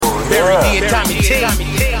Barry D and Tommy T.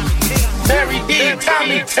 Barry D and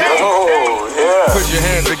Tommy T. Oh, yeah. Put your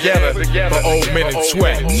hands together for Old Men and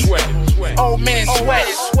Sweat. Old Men and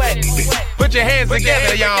Sweat. Put your hands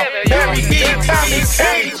together, y'all. Barry D and Tommy T.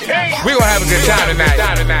 We gonna have a good time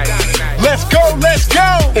tonight. Let's go, let's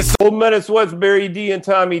go. It's Old Men and Sweat's Barry D and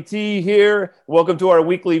Tommy T here. Welcome to our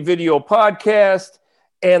weekly video podcast.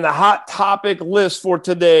 And the hot topic list for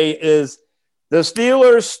today is the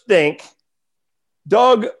Steelers stink.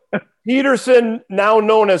 Doug Peterson, now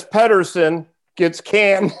known as Pedersen, gets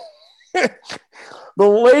canned. The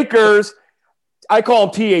Lakers, I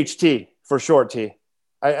call him THT for short T.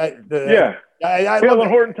 Taylor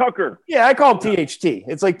Horton Tucker. Yeah, I call him THT.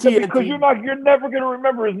 It's like TNT. Because you're never going to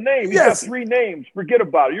remember his name. He's got three names. Forget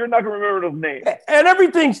about it. You're not going to remember his name. And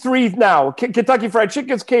everything's three now. Kentucky Fried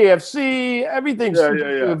Chicken's KFC. Everything's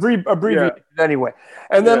abbreviated anyway.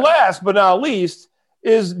 And then last but not least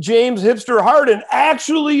is James Hipster Harden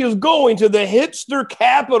actually is going to the hipster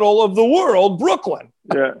capital of the world, Brooklyn.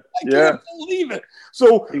 Yeah. I can't believe it.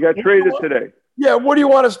 So he got traded today. Yeah, what do you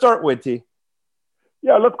want to start with, T?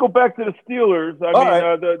 Yeah, let's go back to the Steelers.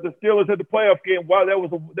 The Steelers had the playoff game. Wow,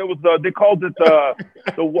 they called it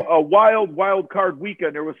the wild card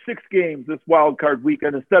weekend. There were 6 games this wild card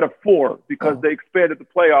weekend instead of 4 because they expanded the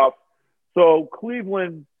playoffs. So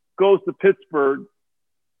Cleveland goes to Pittsburgh.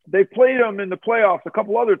 They played them in the playoffs a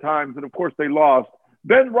couple other times, and of course they lost.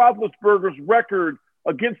 Ben Roethlisberger's record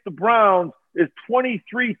against the Browns is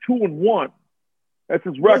 23-2-1. That's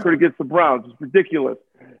his record against the Browns. It's ridiculous.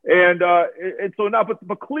 And so now,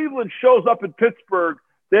 but Cleveland shows up in Pittsburgh.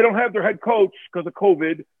 They don't have their head coach because of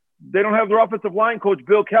COVID. They don't have their offensive line coach,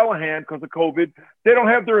 Bill Callahan, because of COVID. They don't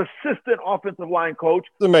have their assistant offensive line coach.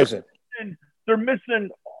 It's amazing. They're missing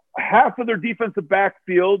half of their defensive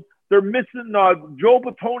backfield. They're missing Joe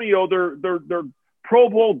Bitonio, their Pro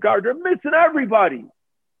Bowl guard. They're missing everybody.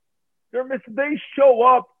 They show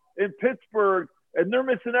up in Pittsburgh, and they're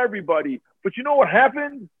missing everybody. But you know what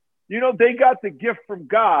happened? You know, they got the gift from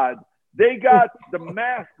God. They got the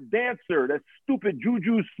masked dancer, that stupid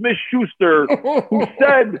Juju Smith-Schuster, who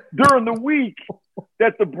said during the week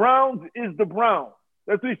that the Browns is the Browns.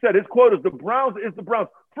 That's what he said. His quote is, the Browns is the Browns.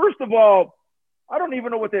 First of all, I don't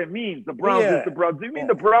even know what that means, the Browns is the Browns. Do you mean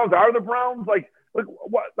the Browns are the Browns? Like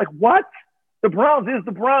what? The Browns is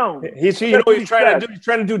the Browns. He's trying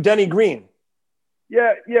to do Denny Green.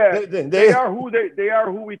 Yeah. They are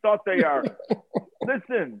who we thought they are.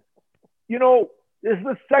 Listen. You know, this is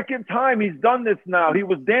the second time he's done this now. He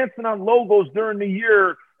was dancing on logos during the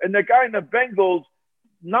year, and the guy in the Bengals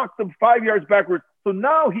knocked him 5 yards backwards. So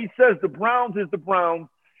now he says the Browns is the Browns,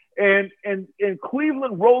 and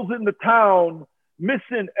Cleveland rolls into town,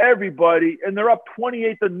 missing everybody, and they're up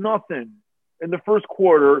 28-0 in the first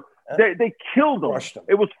quarter. They killed them.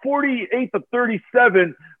 It was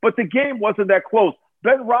 48-37, but the game wasn't that close.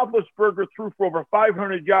 Ben Roethlisberger threw for over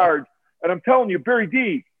 500 yards, and I'm telling you, Barry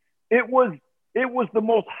D, it was the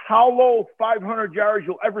most hollow 500 yards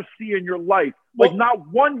you'll ever see in your life. Like, not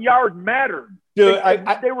 1 yard mattered. Dude,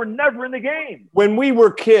 they were never in the game. When we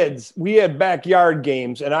were kids, we had backyard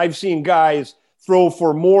games, and I've seen guys throw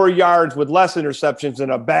for more yards with less interceptions in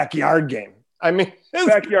a backyard game. I mean,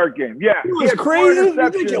 backyard game. Yeah, it was crazy,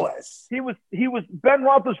 ridiculous. He was Ben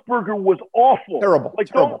Roethlisberger was awful. Terrible.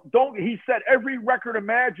 Don't. He set every record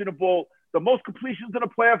imaginable. The most completions in a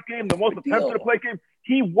playoff game, the most attempts in a playoff game.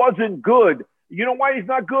 He wasn't good. You know why he's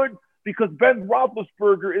not good? Because Ben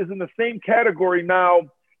Roethlisberger is in the same category now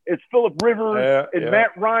as Phillip Rivers and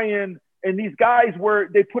Matt Ryan and these guys where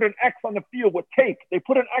they put an X on the field with tape. They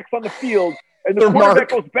put an X on the field, and the quarterback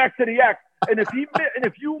goes back to the X. And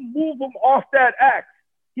if you move him off that X,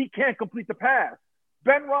 he can't complete the pass.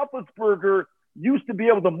 Ben Roethlisberger used to be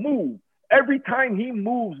able to move. Every time he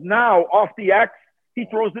moves now off the X, he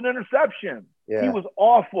throws an interception. Yeah. He was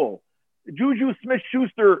awful. Juju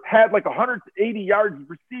Smith-Schuster had like 180 yards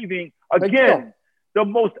receiving. Again, the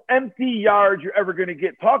most empty yards you're ever going to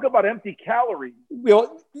get. Talk about empty calories.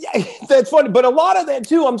 Well, yeah, that's funny. But a lot of that,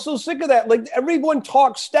 too, I'm so sick of that. Like, everyone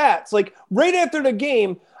talks stats. Like, right after the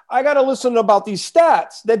game, I got to listen about these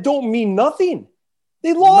stats that don't mean nothing.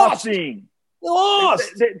 They lost. Nothing. They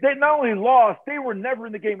lost. They not only lost, they were never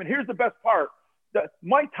in the game. And here's the best part.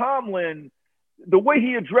 Mike Tomlin, the way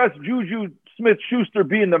he addressed Juju Smith-Schuster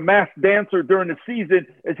being the masked dancer during the season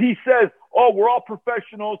is he says, we're all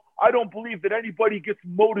professionals. I don't believe that anybody gets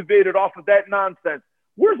motivated off of that nonsense.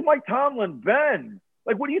 Where's Mike Tomlin been?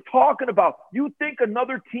 Like, what are you talking about? You think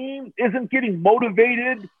another team isn't getting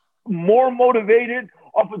motivated, more motivated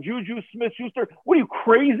off of Juju Smith-Schuster? What are you,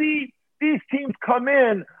 crazy? These teams come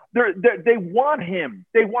in, they want him.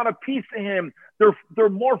 They want a piece of him. They're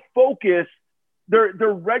more focused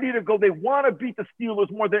They're ready to go. They want to beat the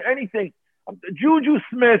Steelers more than anything. Juju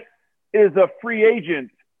Smith is a free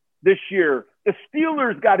agent this year. The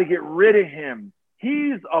Steelers got to get rid of him.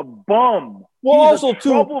 He's a bum. Well, He's a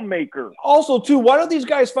troublemaker. Also, too, why don't these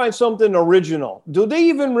guys find something original? Do they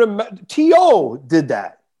even remember? T.O. did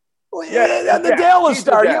that. Yeah, the Dallas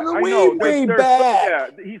Star. Yeah, way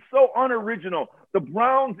back. He's so unoriginal. The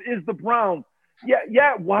Browns is the Browns.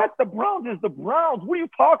 What? The Browns is the Browns. What are you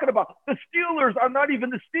talking about? The Steelers are not even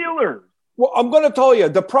the Steelers. Well, I'm going to tell you,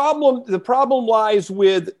 the problem lies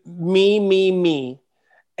with me.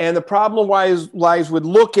 And the problem lies with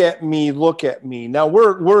look at me. Now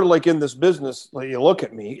we're like in this business. Like, you look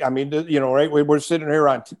at me. I mean, right? We're sitting here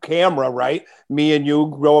on camera, right? Me and you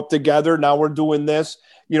grow up together. Now we're doing this.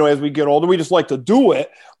 As we get older, we just like to do it.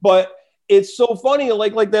 But it's so funny,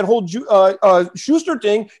 like that whole Schuster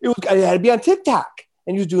thing. It had to be on TikTok,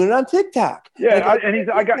 and he was doing it on TikTok. Yeah,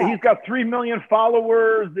 he's got 3 million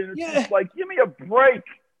followers, and it's just like, give me a break.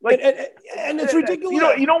 Like, and it's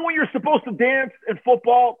ridiculous. You know when you're supposed to dance in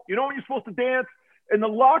football? You know when you're supposed to dance? In the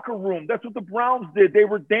locker room. That's what the Browns did. They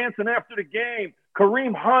were dancing after the game.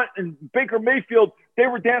 Kareem Hunt and Baker Mayfield, they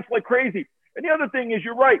were dancing like crazy. And the other thing is,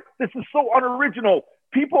 you're right. This is so unoriginal.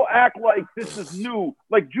 People act like this is new.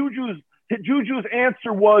 Like Juju's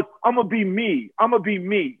answer was, I'm going to be me. I'm going to be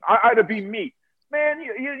me. I to be me. Man,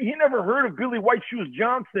 you never heard of Billy White Shoes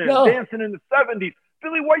Johnson dancing in the 70s.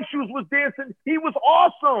 Billy White Shoes was dancing. He was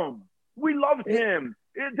awesome. We loved him.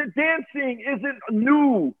 The dancing isn't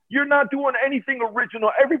new. You're not doing anything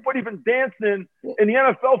original. Everybody's been dancing in the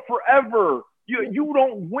NFL forever. You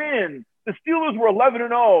don't win. The Steelers were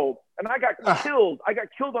 11-0, and I got killed. I got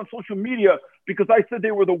killed on social media because I said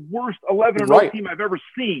they were the worst 11-0 team I've ever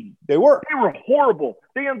seen. They were horrible.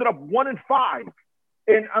 They ended up 1-5.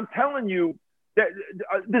 And I'm telling you that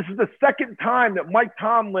this is the second time that Mike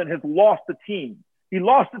Tomlin has lost the team. He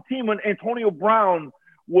lost the team when Antonio Brown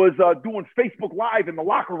was doing Facebook Live in the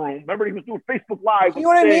locker room. Remember, he was doing Facebook Live. You know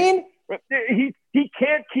what I mean? He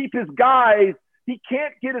can't keep his guys. He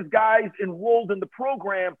can't get his guys enrolled in the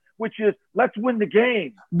program, which is let's win the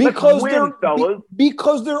game. Because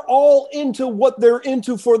fellas. They're all into what they're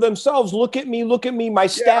into for themselves. Look at me, my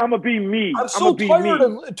stats. Yeah, I'm gonna be me. I'm so tired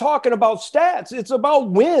of talking about stats. It's about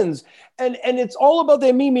wins, and it's all about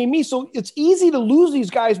that me. So it's easy to lose these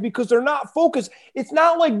guys because they're not focused. It's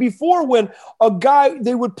not like before when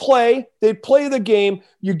they'd play the game,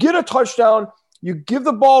 you get a touchdown, you give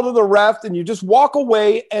the ball to the ref, and you just walk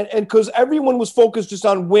away. And because everyone was focused just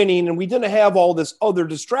on winning, and we didn't have all this other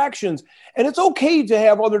distractions. And it's okay to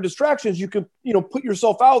have other distractions. You can, put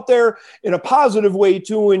yourself out there in a positive way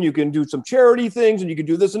too, and you can do some charity things, and you can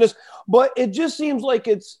do this and this. But it just seems like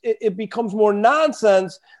it becomes more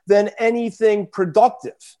nonsense than anything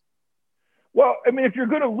productive. Well, I mean, if you're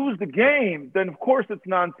going to lose the game, then of course it's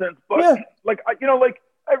nonsense. But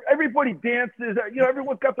everybody dances.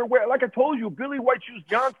 Everyone's got their way. Like I told you, Billy White Shoes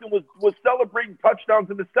Johnson was celebrating touchdowns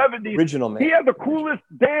in the 70s. Original, man. He had the coolest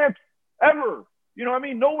dance ever. You know what I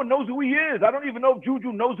mean? No one knows who he is. I don't even know if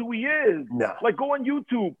Juju knows who he is. No. Like, go on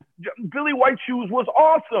YouTube. Billy White Shoes was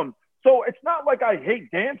awesome. So it's not like I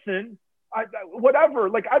hate dancing. Whatever.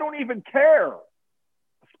 Like, I don't even care.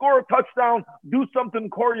 Score a touchdown. Do something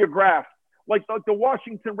choreographed. Like the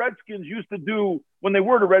Washington Redskins used to do when they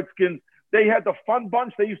were the Redskins. They had the Fun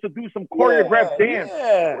Bunch. They used to do some choreographed dance.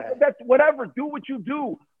 Yeah. That's whatever. Do what you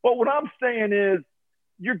do. But what I'm saying is,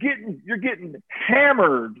 you're getting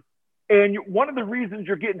hammered, and one of the reasons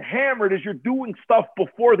you're getting hammered is you're doing stuff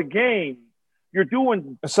before the game. You're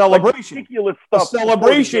doing a celebration, ridiculous stuff. A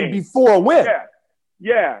celebration before a win.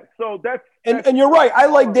 Yeah. So that's and you're right. I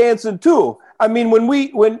like dancing too. I mean,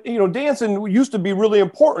 when dancing used to be really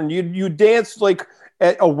important. You dance like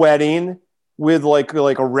at a wedding with like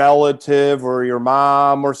a relative or your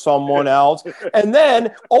mom or someone else. And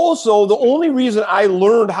then also the only reason I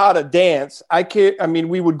learned how to dance,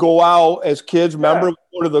 we would go out as kids, remember,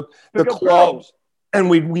 go to the clubs, and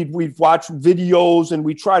we'd watch videos and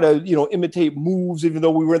we try to, imitate moves, even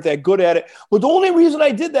though we weren't that good at it. But the only reason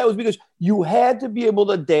I did that was because you had to be able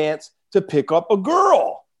to dance to pick up a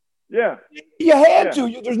girl. Yeah. You had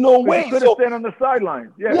to. There's no way. You couldn't stand on the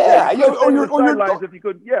sidelines. Or you're sidelines if you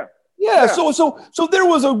could. Yeah. So there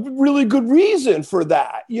was a really good reason for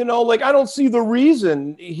that. Like, I don't see the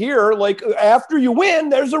reason here. Like, after you win,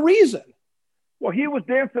 there's a reason. Well, he was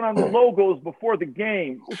dancing on the logos before the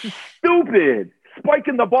game, which is stupid.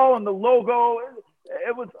 Spiking the ball on the logo.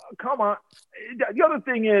 It was, come on. The other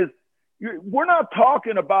thing is, we're not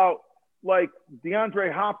talking about like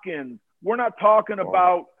DeAndre Hopkins. We're not talking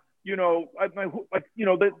about, who's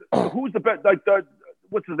the best,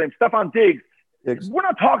 what's his name? Stephon Diggs. We're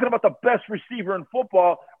not talking about the best receiver in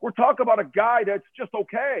football. We're talking about a guy that's just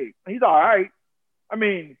okay. He's all right. I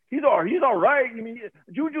mean, he's all right. I mean,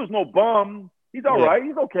 Juju's no bum. He's all right.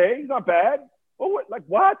 He's okay. He's not bad. Well,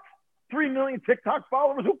 what? 3 million TikTok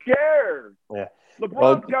followers? Who cares? Yeah.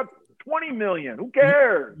 LeBron's got 20 million. Who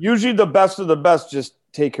cares? Usually the best of the best just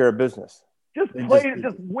take care of business. Just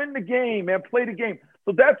win the game, man. Play the game.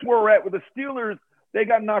 So that's where we're at with the Steelers. They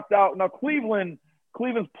got knocked out. Now Cleveland's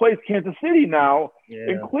plays Kansas City now,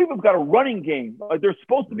 and Cleveland's got a running game. They're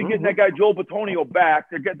supposed to be getting that guy Joel Bitonio back.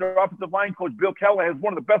 They're getting their offensive line coach Bill Callahan is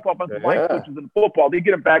one of the best offensive line coaches in football. They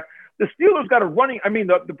get him back. The Steelers got a running. I mean,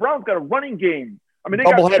 the Browns got a running game. I mean, they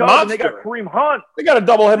got Chubb and they got Kareem Hunt. They got a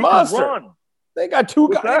double head monster. They got two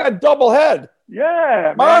guys. They got double head.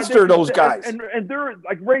 Yeah, monster. Those guys. And they're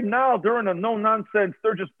like right now they're in a no nonsense.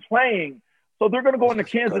 They're just playing. So they're going to go into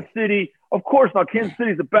Kansas City. Of course, now Kansas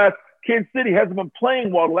City's the best. Kansas City hasn't been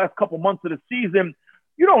playing well the last couple months of the season.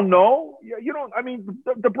 You don't know. You don't. I mean,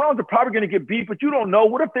 the Browns are probably going to get beat, but you don't know.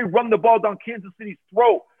 What if they run the ball down Kansas City's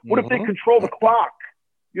throat? What if they control the clock?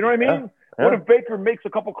 You know what I mean? Yeah. What if Baker makes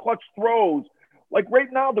a couple clutch throws? Like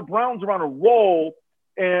right now, the Browns are on a roll,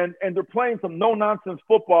 and they're playing some no nonsense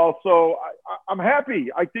football. So I'm happy.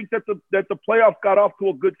 I think that the playoffs got off to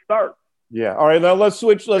a good start. Yeah. All right. Now let's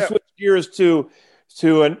switch gears to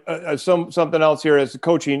something else here as the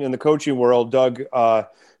coaching in the coaching world. Doug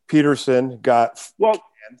Peterson got which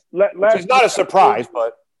is not a surprise,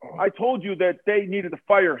 but I told you that they needed to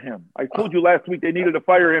fire him. I told you last week they needed to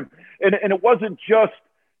fire him, and it wasn't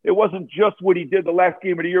just what he did the last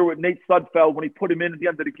game of the year with Nate Sudfeld when he put him in at the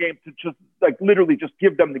end of the game to just like literally just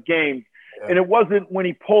give them the game, and it wasn't when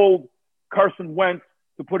he pulled Carson Wentz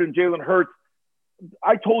to put in Jalen Hurts.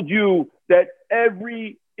 I told you that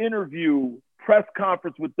every interview, press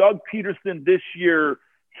conference with Doug Peterson this year,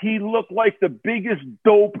 he looked like the biggest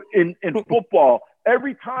dope in football.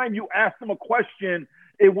 Every time you asked him a question,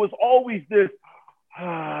 it was always this. You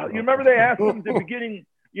remember they asked him at the beginning,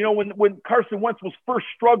 you know, when Carson Wentz was first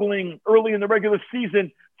struggling early in the regular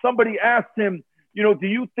season, somebody asked him, you know, do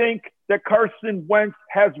you think that Carson Wentz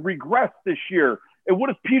has regressed this year? And what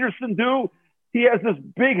does Peterson do? He has this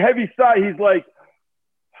big, heavy sigh. He's like,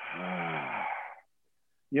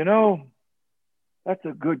 you know, that's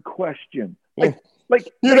a good question. Like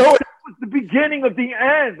you know, that was the beginning of the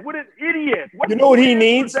end. What an idiot! You know what he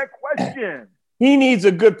needs? That question. He needs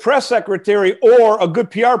a good press secretary or a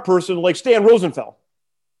good PR person like Stan Rosenfeld.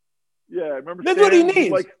 Yeah, I remember. That's what he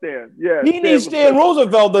needs. Like Stan. Yeah, he needs Stan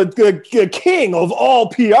Rosenfeld, the king of all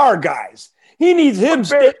PR guys. He needs him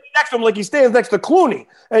standing next to him like he stands next to Clooney,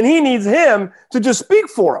 and he needs him to just speak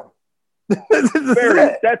for him.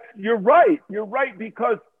 Barry, you're right. You're right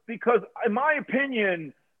because in my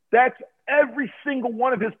opinion, that's every single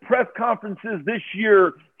one of his press conferences this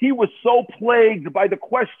year. He was so plagued by the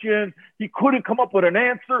question. He couldn't come up with an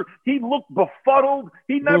answer. He looked befuddled.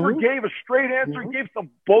 He never gave a straight answer. He gave some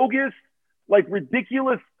bogus, like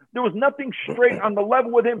ridiculous. There was nothing straight on the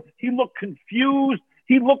level with him. He looked confused.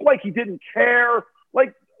 He looked like he didn't care.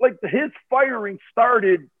 Like his firing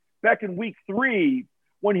started back in week 3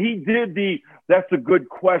 when he did that's a good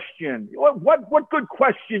question. What good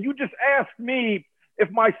question? You just asked me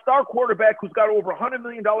if my star quarterback who's got over $100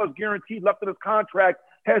 million guaranteed left in his contract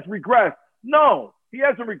has regressed. No, he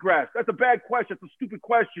hasn't regressed. That's a bad question. That's a stupid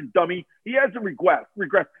question, dummy. He hasn't regressed.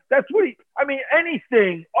 That's what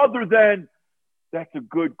anything other than that's a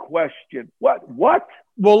good question. What?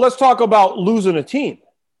 Well, let's talk about losing a team.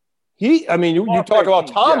 You talk about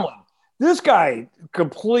Tomlin. Yeah. This guy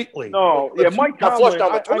completely. No, yeah, Mike Tomlin.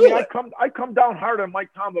 I come down hard on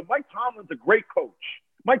Mike Tomlin. Mike Tomlin's a great coach.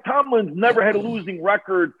 Mike Tomlin's never had a losing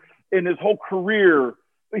record in his whole career.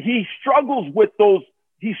 He struggles with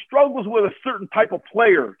a certain type of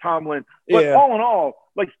player, Tomlin. But all in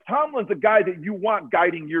all, like Tomlin's a guy that you want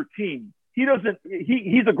guiding your team.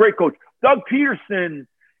 He's a great coach. Doug Peterson,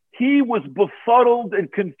 he was befuddled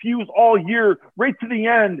and confused all year, right to the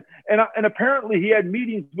end. And apparently he had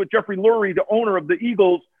meetings with Jeffrey Lurie, the owner of the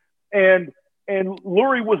Eagles, and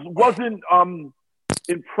Lurie wasn't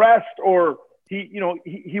impressed, or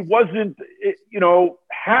he wasn't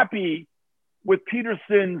happy with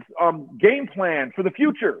Peterson's game plan for the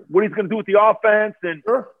future, what he's going to do with the offense. And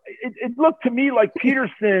it looked to me like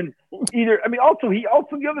Peterson also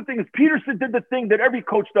the other thing is Peterson did the thing that every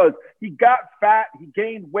coach does. He got fat, he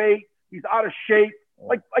gained weight, he's out of shape.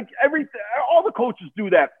 Like all the coaches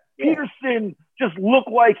do that. Peterson just looked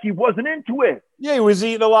like he wasn't into it. Yeah, he was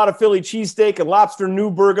eating a lot of Philly cheesesteak and lobster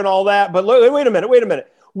Newburg and all that. But wait a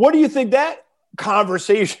minute. What do you think that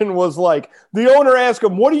conversation was like? The owner asked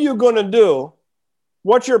him, "What are you going to do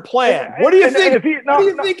What's your plan? What do you think? What do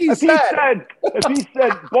you think he said? If he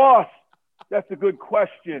said, boss, that's a good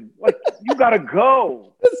question. Like, you got to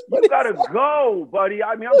go. You got to go, buddy.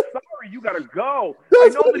 I mean, I'm sorry. You got to go. I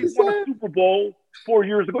know that he won a Super Bowl 4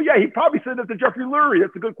 years ago. Yeah, he probably said that to Jeffrey Lurie.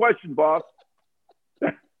 That's a good question, boss.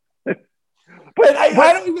 But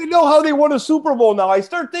I don't even know how they won a Super Bowl now. I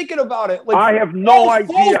start thinking about it. Like, I have no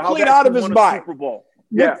idea how played out of his mind. Super Bowl.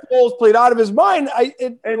 Nick Foles played out of his mind.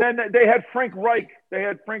 And then they had Frank Reich. They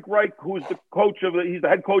had Frank Reich, who's the coach of he's the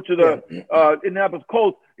head coach of the Indianapolis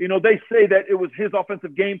Colts. You know, they say that it was his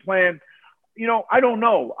offensive game plan. You know, I don't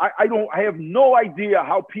know. I have no idea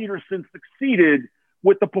how Peterson succeeded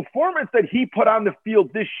with the performance that he put on the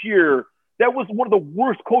field this year. That was one of the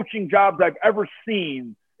worst coaching jobs I've ever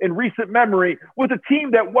seen in recent memory with a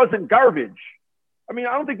team that wasn't garbage. I mean,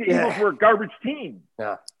 I don't think the Eagles were a garbage team.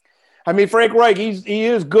 Yeah. I mean, Frank Reich, he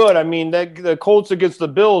is good. I mean, the Colts against the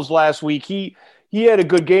Bills last week, he had a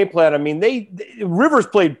good game plan. I mean, Rivers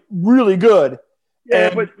played really good.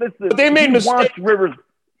 Yeah, but listen, but they made mistakes.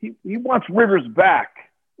 He wants Rivers back.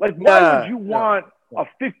 Like, why would you want a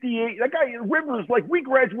 58? That guy Rivers, like, we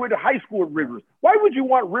graduated high school with Rivers. Why would you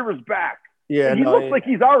want Rivers back? Yeah, he looks like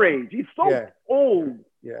he's our age. He's so old.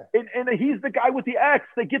 Yeah, and he's the guy with the X.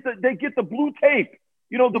 They get the blue tape.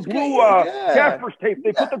 You know, the blue gaffer's tape.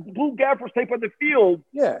 They put the blue gaffer's tape on the field.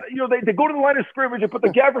 Yeah. You know, they go to the line of scrimmage and put the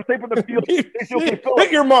gaffer's tape on the field. They say, okay,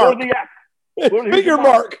 hit your mark. Go to the X. Hit your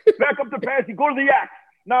mark. Back up the pass. You go to the X.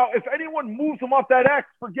 Now, if anyone moves them off that X,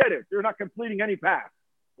 forget it. They're not completing any pass.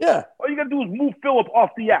 Yeah. All you got to do is move Phillip off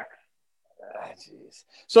the X. Jeez.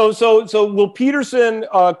 So will Peterson,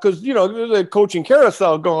 because, you know, there's a coaching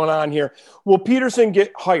carousel going on here, will Peterson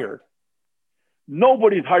get hired?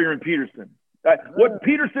 Nobody's hiring Peterson. What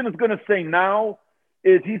Peterson is going to say now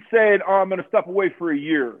is he said, I'm going to step away for a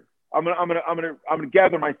year. I'm going to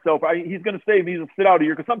gather myself. He's going to say he's going to sit out a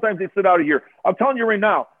year because sometimes they sit out a year. I'm telling you right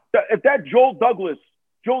now, if that Joe Douglas,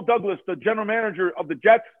 the general manager of the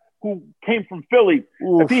Jets who came from Philly,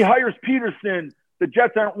 if he hires Peterson, the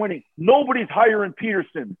Jets aren't winning. Nobody's hiring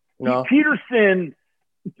Peterson. No. Peterson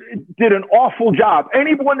did an awful job.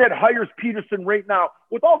 Anyone that hires Peterson right now,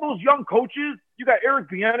 with all those young coaches, you got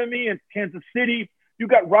Eric Bieniemy in Kansas City. You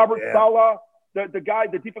got Robert Saleh, the guy,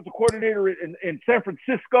 the defensive coordinator in San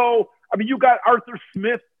Francisco. I mean, you got Arthur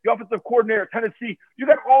Smith, the offensive coordinator at Tennessee. You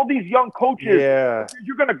got all these young coaches. Yeah.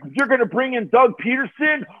 You're gonna bring in Doug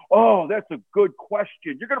Peterson. Oh, that's a good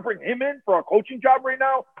question. You're gonna bring him in for a coaching job right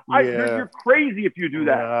now? You're crazy if you do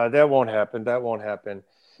that. That won't happen. That won't happen.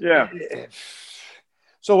 Yeah.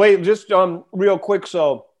 So wait, just real quick.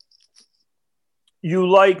 So you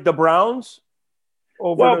like the Browns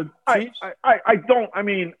over the Chiefs? I don't. I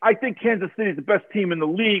mean, I think Kansas City is the best team in the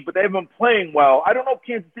league, but they haven't been playing well. I don't know if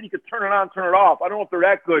Kansas City could turn it on, turn it off. I don't know if they're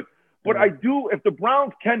that good. But I do. If the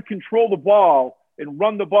Browns can control the ball and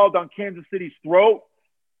run the ball down Kansas City's throat,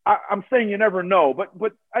 I'm saying you never know.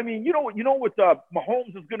 But I mean, you know what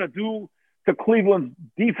Mahomes is going to do to Cleveland's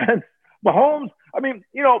defense. Mahomes, I mean,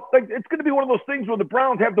 you know, like, it's going to be one of those things where the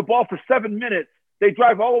Browns have the ball for 7 minutes. They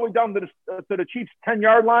drive all the way down to the Chiefs'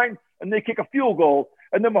 10-yard line, and they kick a field goal.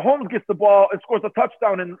 And then Mahomes gets the ball and scores a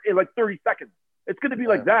touchdown in like 30 seconds. It's going to be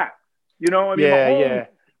like that. You know, I mean,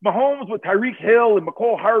 Mahomes with Tyreek Hill and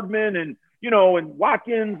McCole Hardman and, you know, and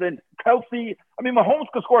Watkins and Kelsey. I mean,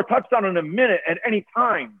 Mahomes could score a touchdown in a minute at any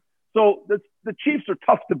time. So the Chiefs are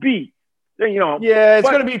tough to beat. You know, it's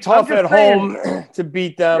going to be tough at home to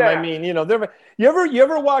beat them. Yeah. I mean, you know, you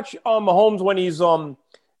ever watch Mahomes when he's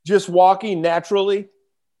just walking naturally?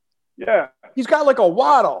 Yeah, he's got like a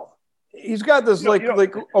waddle. He's got this like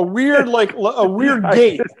a weird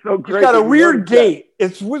gait. So he's got a weird gait.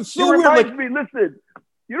 It's so weird. Listen,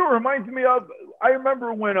 you know what it reminds me of? I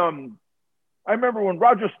remember when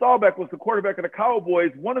Roger Staubach was the quarterback of the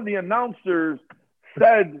Cowboys. One of the announcers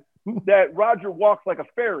said that Roger walks like a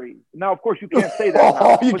fairy. Now, of course, you can't say that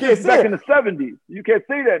now. You can't say back in the 70s. You can't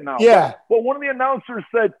say that now. Yeah. But one of the announcers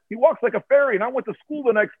said he walks like a fairy, and I went to school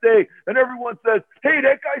the next day, and everyone says, "Hey,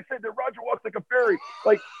 that guy said that Roger walks like a fairy."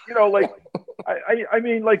 Like, you know, like I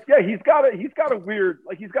mean, like, yeah, he's got a weird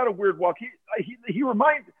walk. He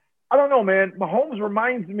reminds, I don't know, man. Mahomes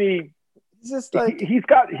reminds me. He's just like he's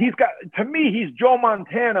got. To me, he's Joe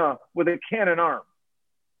Montana with a cannon arm.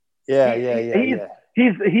 Yeah.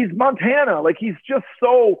 He's Montana. Like, he's just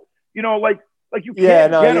so, you know, like you can't. Yeah,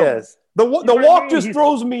 no, get him. he is. The walk just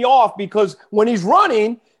throws me off because when he's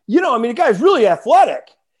running, you know, I mean, the guy's really athletic,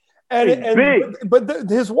 and big. But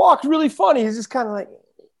his walk's really funny. He's just kind of like,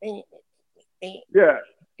 yeah.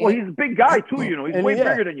 Well, he's a big guy too. You know, he's way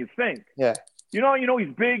bigger than you think. Yeah. You know,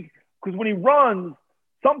 he's big because when he runs,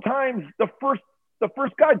 sometimes the first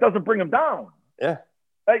guy doesn't bring him down. Yeah.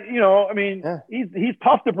 You know, I mean, he's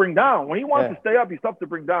tough to bring down. When he wants to stay up, he's tough to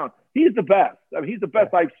bring down. He's the best. I mean, he's the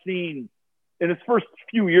best I've seen in his first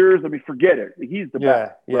few years. I mean, forget it. He's the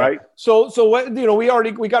best, right? So what, you know, we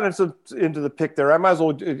got into the pick there. I might as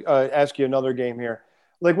well ask you another game here.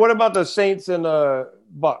 Like, what about the Saints and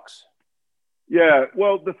Bucks? Yeah,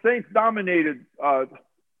 well, the Saints dominated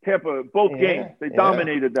Tampa both games. They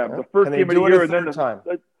dominated them. The first game of the year, and then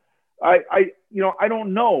I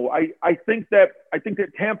don't know. I think that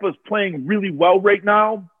Tampa's playing really well right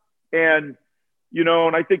now, and you know,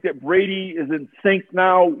 and I think that Brady is in sync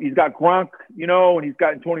now. He's got Gronk, you know, and he's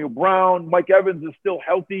got Antonio Brown. Mike Evans is still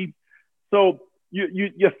healthy, so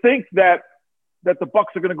you think that the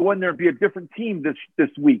Bucks are going to go in there and be a different team this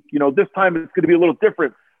week. You know, this time it's going to be a little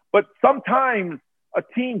different. But sometimes a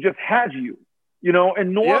team just has you, you know,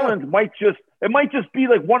 and New Orleans might just be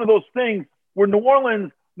like one of those things where New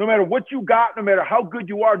Orleans, no matter what you got, no matter how good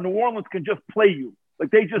you are, New Orleans can just play you.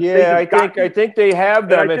 Like I think they have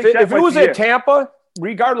them. If it was at Tampa,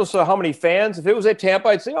 regardless of how many fans, if it was at Tampa,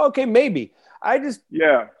 I'd say, okay, maybe. I just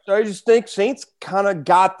think Saints kind of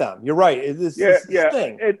got them. You're right. It's this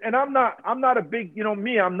thing. And I'm not a big, you know,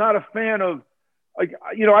 I'm not a fan of, like,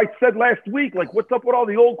 you know, I said last week, like, what's up with all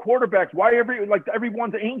the old quarterbacks? Why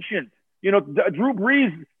everyone's ancient? You know, Drew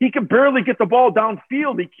Brees, he can barely get the ball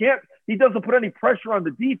downfield. He doesn't put any pressure on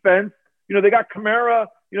the defense. You know, they got Kamara,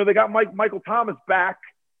 you know, they got Michael Thomas back,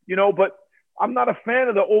 you know, but I'm not a fan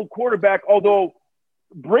of the old quarterback, although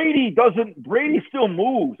Brady still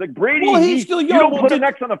moves. Like Brady, he's still young. You don't put an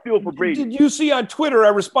X on the field for Brady. Did you see on Twitter, I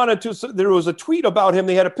responded to, there was a tweet about him.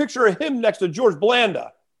 They had a picture of him next to George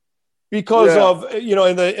Blanda because of, you know,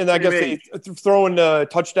 I guess they throwing a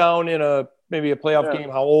touchdown in maybe a playoff game,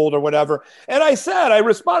 how old or whatever. And I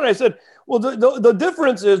responded, I said, well, the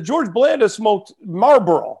difference is George Blanda smoked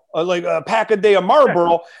Marlboro, like a pack a day of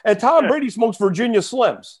Marlboro, and Tom Brady smokes Virginia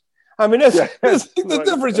Slims. I mean, that's the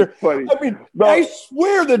difference here. I mean, I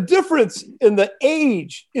swear the difference in the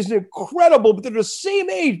age is incredible, but they're the same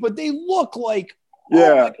age, but they look like,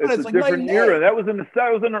 it's a different era. That was in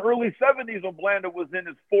the early 70s when Blanda was in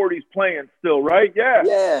his 40s playing still, right?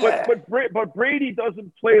 Yeah. But Brady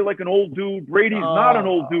doesn't play like an old dude. Brady's not an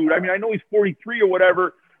old dude. I mean, I know he's 43 or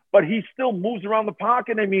whatever, but he still moves around the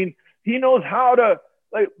pocket. I mean, he knows how to,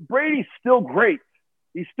 like, Brady's still great.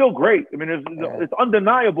 He's still great. I mean, it's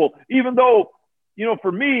undeniable. Even though, you know,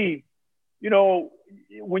 for me, you know,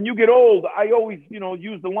 when you get old, I always, you know,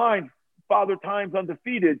 use the line, Father Time's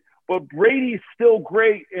undefeated. But Brady's still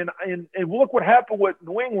great. And look what happened with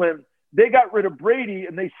New England. They got rid of Brady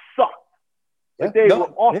and they sucked. Like they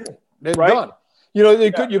were awful. They're done. You know,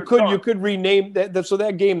 you could rename that. So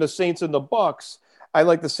that game, the Saints and the Bucks, I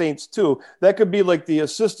like the Saints too. That could be like the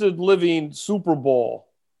assisted living Super Bowl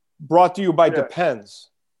brought to you by Depends.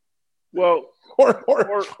 Well, or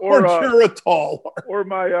Geritol. Or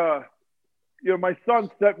my, you know, my son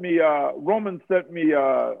sent me, Roman sent me,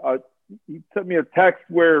 he sent me a text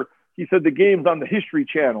where he said the game's on the History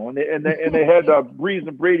Channel, and they had Breeze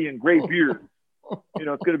and Brady and Gray Beard. You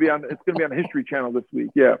know, it's gonna be on the History Channel this week.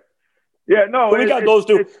 Yeah. No, we got those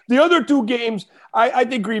two. The other two games, I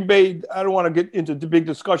think Green Bay. I don't want to get into the big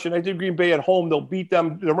discussion. I think Green Bay at home, they'll beat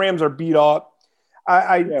them. The Rams are beat up.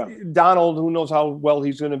 Donald, who knows how well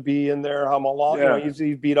he's going to be in there, how long you know, he's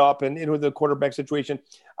beat up, and with the quarterback situation,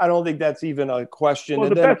 I don't think that's even a question. Well,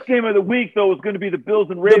 best game of the week though is going to be the Bills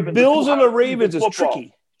and Ravens. The Bills and the Ravens is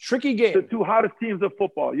tricky game. The two hottest teams of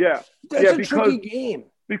football. That's a tricky game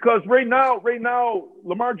because right now,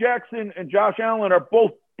 Lamar Jackson and Josh Allen are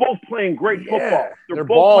both playing great football. They're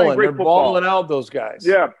both playing great football. Balling out those guys.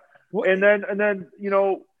 Yeah, and then you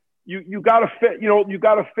know. You got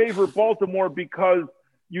to favor Baltimore because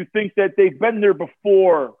you think that they've been there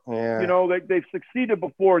before. Yeah. You know, they've succeeded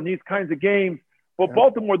before in these kinds of games. But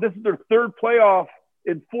Baltimore, this is their third playoff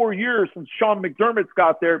in 4 years since Sean McDermott's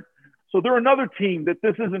got there. So they're another team that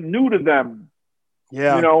this isn't new to them.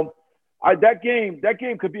 Yeah. You know, that game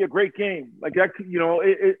could be a great game. Like that, you know,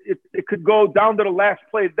 it could go down to the last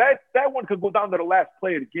play. That one could go down to the last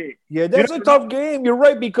play of the game. Yeah, that's a tough game. You're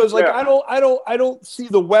right because I don't see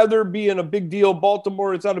the weather being a big deal.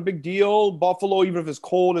 Baltimore, it's not a big deal. Buffalo, even if it's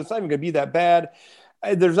cold, it's not even going to be that bad.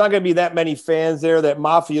 There's not going to be that many fans there. That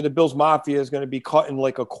Mafia, the Bills Mafia, is going to be cut in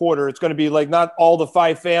like a quarter. It's going to be like not all the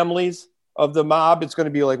 5 families of the mob. It's going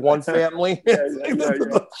to be like one family,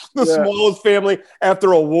 the smallest family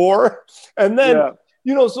after a war. And then,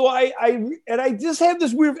 you know, so I just have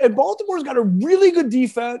this weird, and Baltimore's got a really good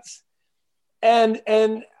defense. And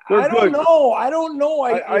I don't know.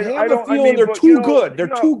 I have a feeling they're too good. They're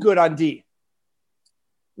too good on D.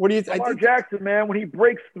 What do you Lamar Jackson, man, when he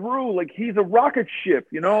breaks through, like he's a rocket ship,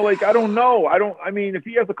 you know, like I don't know. I mean, if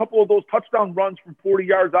he has a couple of those touchdown runs from 40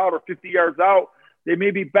 yards out or 50 yards out, they may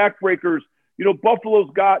be backbreakers. You know, Buffalo's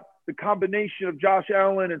got the combination of Josh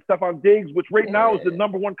Allen and Stephon Diggs, which right now is the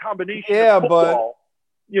number one combination of football,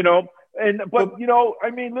 you know. But you know, I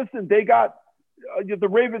mean, listen, they got the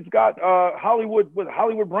Ravens got Hollywood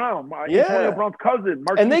Brown, Antonio Brown's cousin,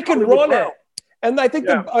 Marquise and they can Hollywood run Brown. it. And I think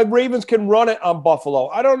the Ravens can run it on Buffalo.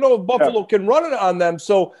 I don't know if Buffalo can run it on them.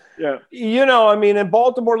 So, you know, I mean, in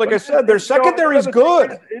Baltimore, like I said, their secondary is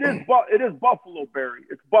good. It is Buffalo, Barry.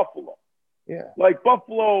 It's Buffalo. Yeah. Like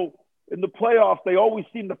Buffalo in the playoffs, they always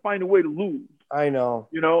seem to find a way to lose. I know.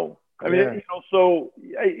 You know, I mean, you know, so,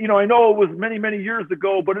 you know, I know it was many, many years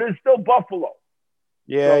ago, but it is still Buffalo.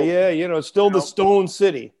 Yeah, so, you know, it's still the Stone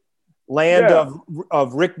City, land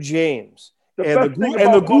of Rick James and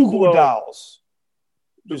the Goo Goo Dolls.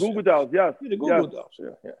 The Goo Goo Dolls, yes. The Goo Goo Dolls,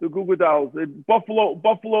 The Goo Goo Dolls. The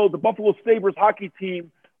Buffalo Sabres hockey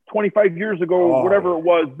team 25 years ago, or whatever it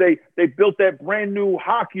was, they built that brand new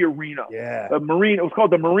hockey arena. Yeah. It was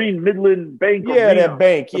called the Marine Midland Bank Arena. Yeah, that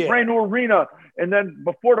bank, the brand new arena. And then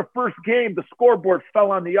before the first game, the scoreboard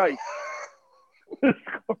fell on the ice. The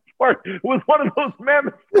scoreboard was one of those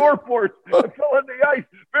mammoth scoreboards that fell on the ice.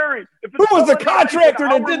 Barry, who was the contractor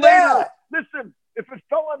that did that? Listen, if it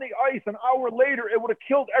fell on the ice an hour later, it would have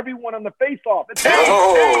killed everyone on the face-off. Put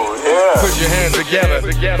your hands together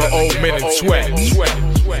for Old Men and Sweat.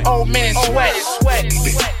 Old Men Sweat.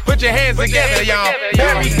 Put your hands together, y'all.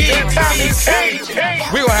 Barry D, Tommy T.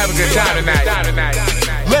 We gonna have a good time tonight.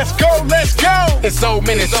 Let's go. It's Old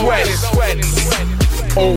Men and Sweat.